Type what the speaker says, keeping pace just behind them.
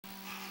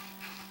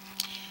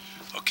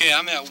Okay,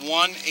 I'm at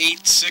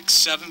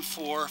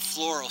 18674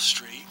 Floral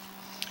Street.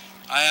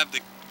 I have the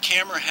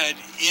camera head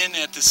in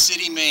at the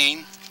city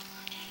main.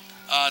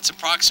 It's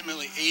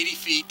approximately 80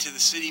 feet to the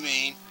city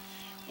main.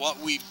 What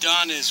we've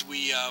done is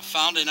we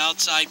found an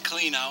outside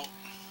clean out,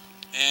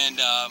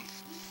 and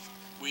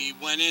we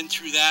went in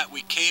through that.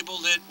 We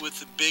cabled it with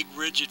the big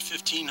rigid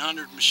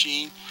 1500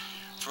 machine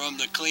from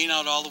the clean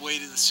out all the way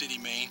to the city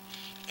main,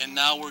 and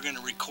now we're going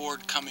to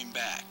record coming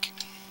back.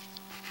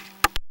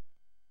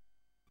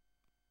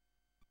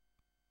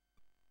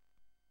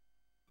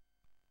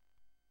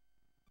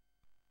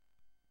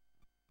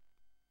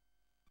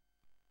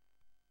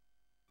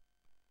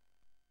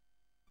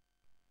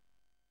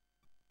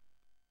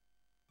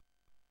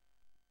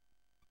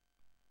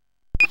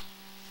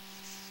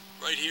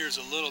 Right here is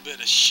a little bit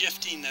of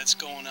shifting that's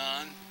going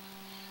on.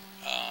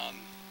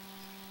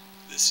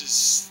 This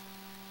is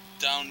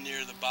down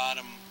near the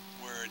bottom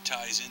where it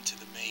ties into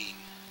the main.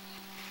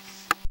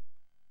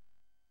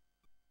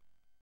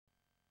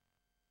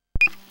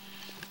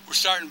 We're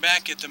starting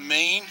back at the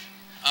main.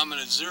 I'm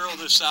going to zero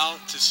this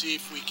out to see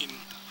if we can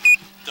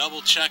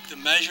double check the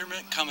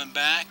measurement coming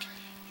back,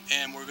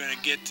 and we're going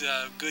to get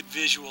a good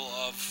visual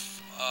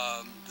of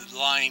the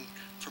line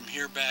from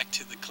here back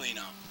to the clean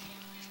out.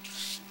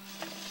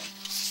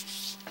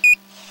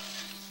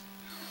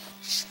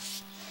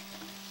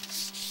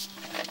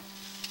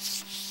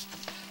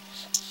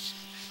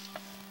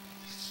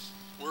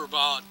 We're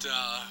about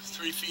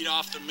 3 feet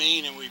off the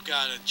main, and we've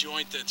got a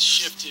joint that's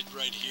shifted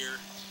right here.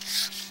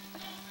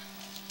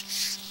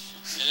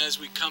 And as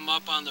we come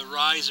up on the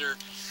riser,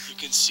 you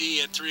can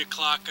see at 3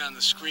 o'clock on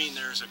the screen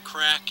there's a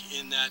crack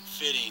in that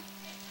fitting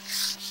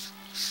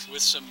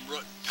with some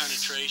root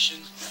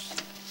penetration.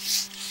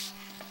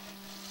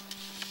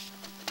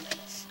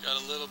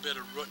 Got a little bit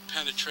of root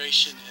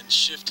penetration and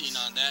shifting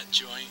on that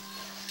joint.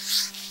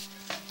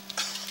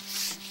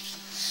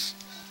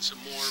 Some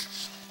more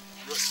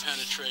root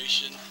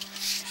penetration.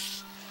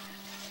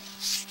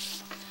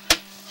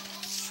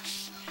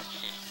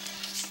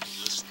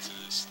 Listen to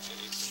this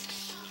tape and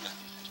hear that.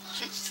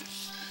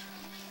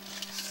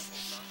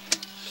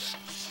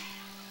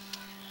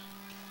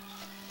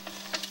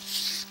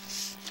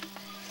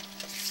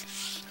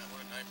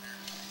 What a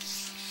nightmare.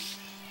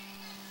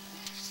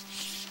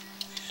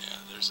 Yeah,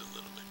 there's a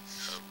little bit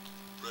of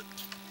root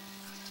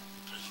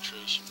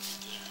penetration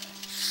right there.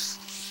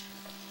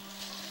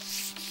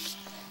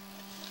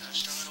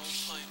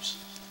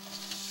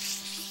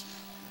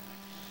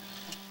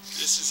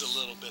 This is a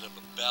little bit of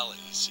a belly.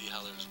 You see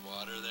how there's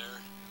water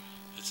there?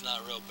 It's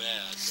not real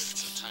bad, but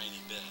it's a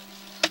tiny bit.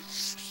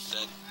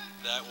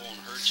 That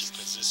won't hurt you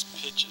because this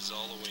pitches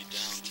all the way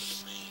down to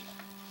the main.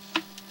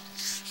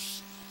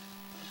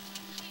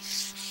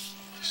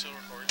 You still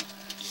recording?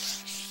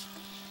 Yeah.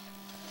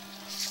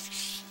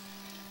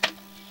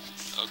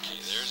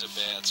 Okay, there's a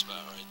bad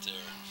spot right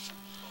there.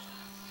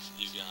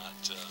 You got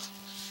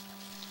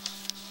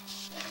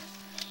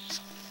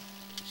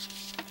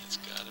it's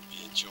got to be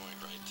a joint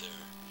right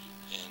there.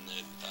 And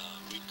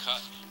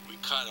we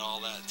cut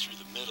all that through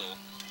the middle.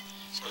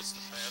 So it's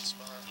the bad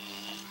spot?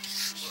 Mm-hmm.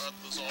 Are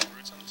those all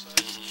roots on the side?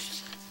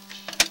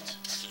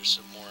 Mm-hmm. There's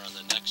some more on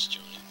the next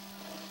joint.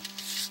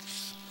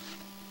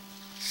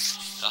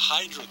 The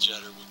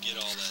hydrojetter would get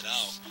all that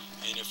out,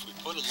 and if we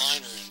put a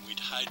liner in, we'd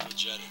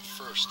hydrojet it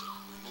first to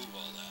remove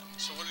all that.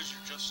 So what did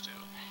you just do?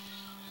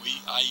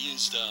 I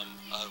used a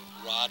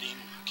rodding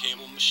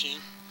cable machine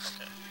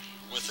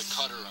with a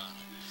cutter on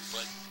it.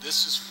 But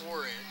this is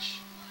 4-inch.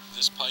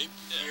 This pipe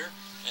here,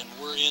 and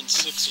we're in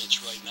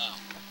 6-inch right now,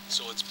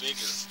 so it's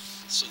bigger.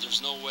 So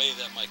there's no way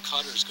that my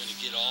cutter is going to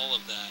get all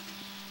of that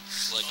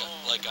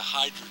like a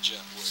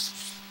hydrojet would.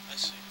 I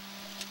see.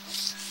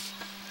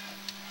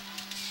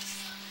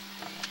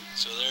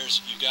 So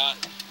there's you got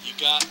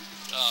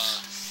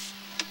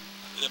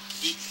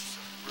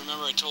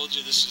remember I told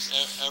you this is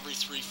every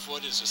 3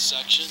 foot is a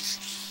section.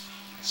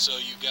 So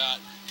you got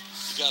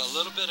a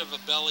little bit of a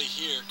belly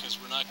here because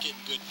we're not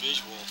getting good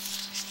visual.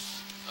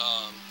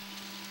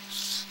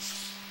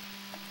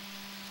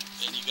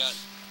 And you got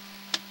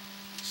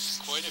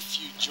quite a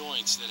few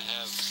joints that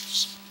have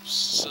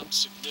some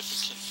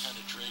significant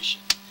penetration.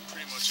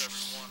 Pretty much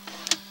every one.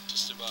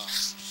 Just about.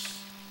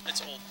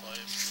 It's old pipe.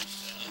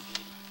 Yeah.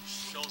 Mm-hmm.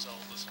 Who knows how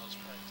old this house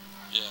pipe?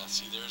 Yeah,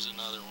 see there's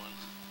another one.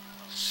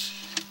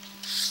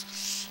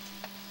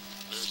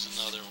 There's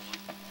another one.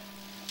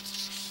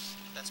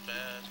 That's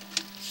bad.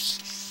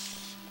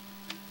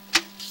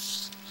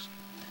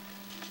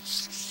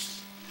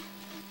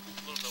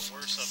 A little bit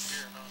worse up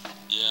here, huh?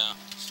 Yeah.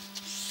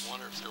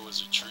 Wonder if there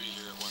was a tree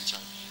here at one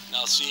time.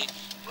 Now see,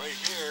 right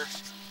here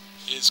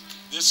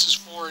this is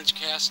 4-inch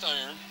cast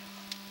iron,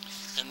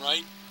 and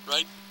right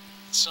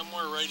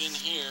somewhere right in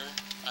here,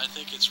 I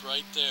think it's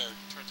right there.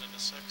 Turns into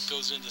 6.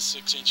 Goes into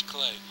 6-inch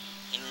clay.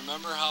 And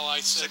remember how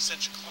I said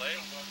 6-inch clay?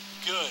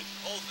 Good.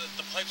 Oh,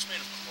 the pipe's made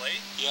of clay?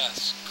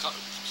 Yes,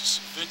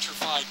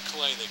 vitrified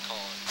clay they call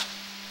it.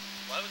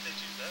 Why would they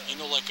do that? You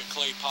know, like a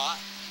clay pot?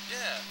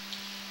 Yeah.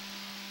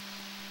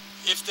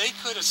 If they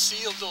could have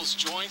sealed those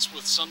joints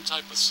with some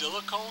type of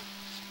silicone,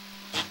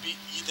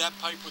 that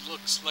pipe would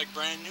look like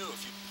brand new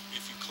if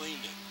you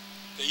cleaned it.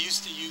 They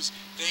used to use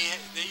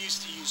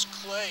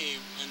clay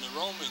in the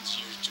Romans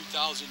years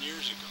 2,000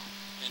 years ago,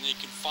 and they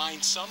can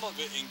find some of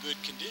it in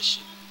good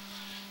condition.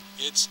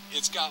 It's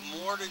got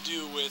more to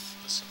do with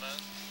The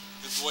cement?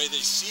 the way they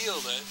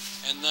sealed it,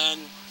 and then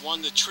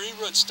when the tree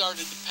roots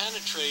started to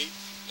penetrate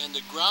and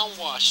the ground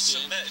washed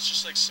Cement, it's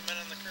just like cement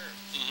on the curb.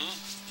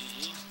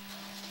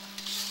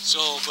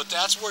 So, but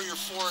that's where your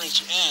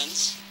 4-inch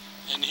ends,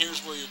 and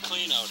here's where your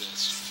clean out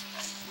is.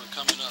 We're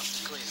coming up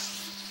to clean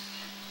out.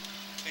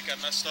 I think I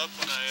messed up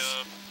when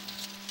I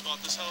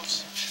bought this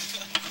house.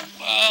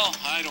 Well,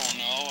 I don't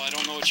know. I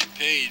don't know what you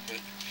paid, but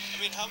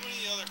I mean, how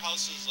many other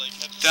houses like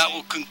have the that same...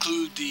 will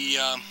conclude the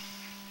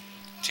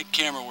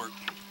camera work.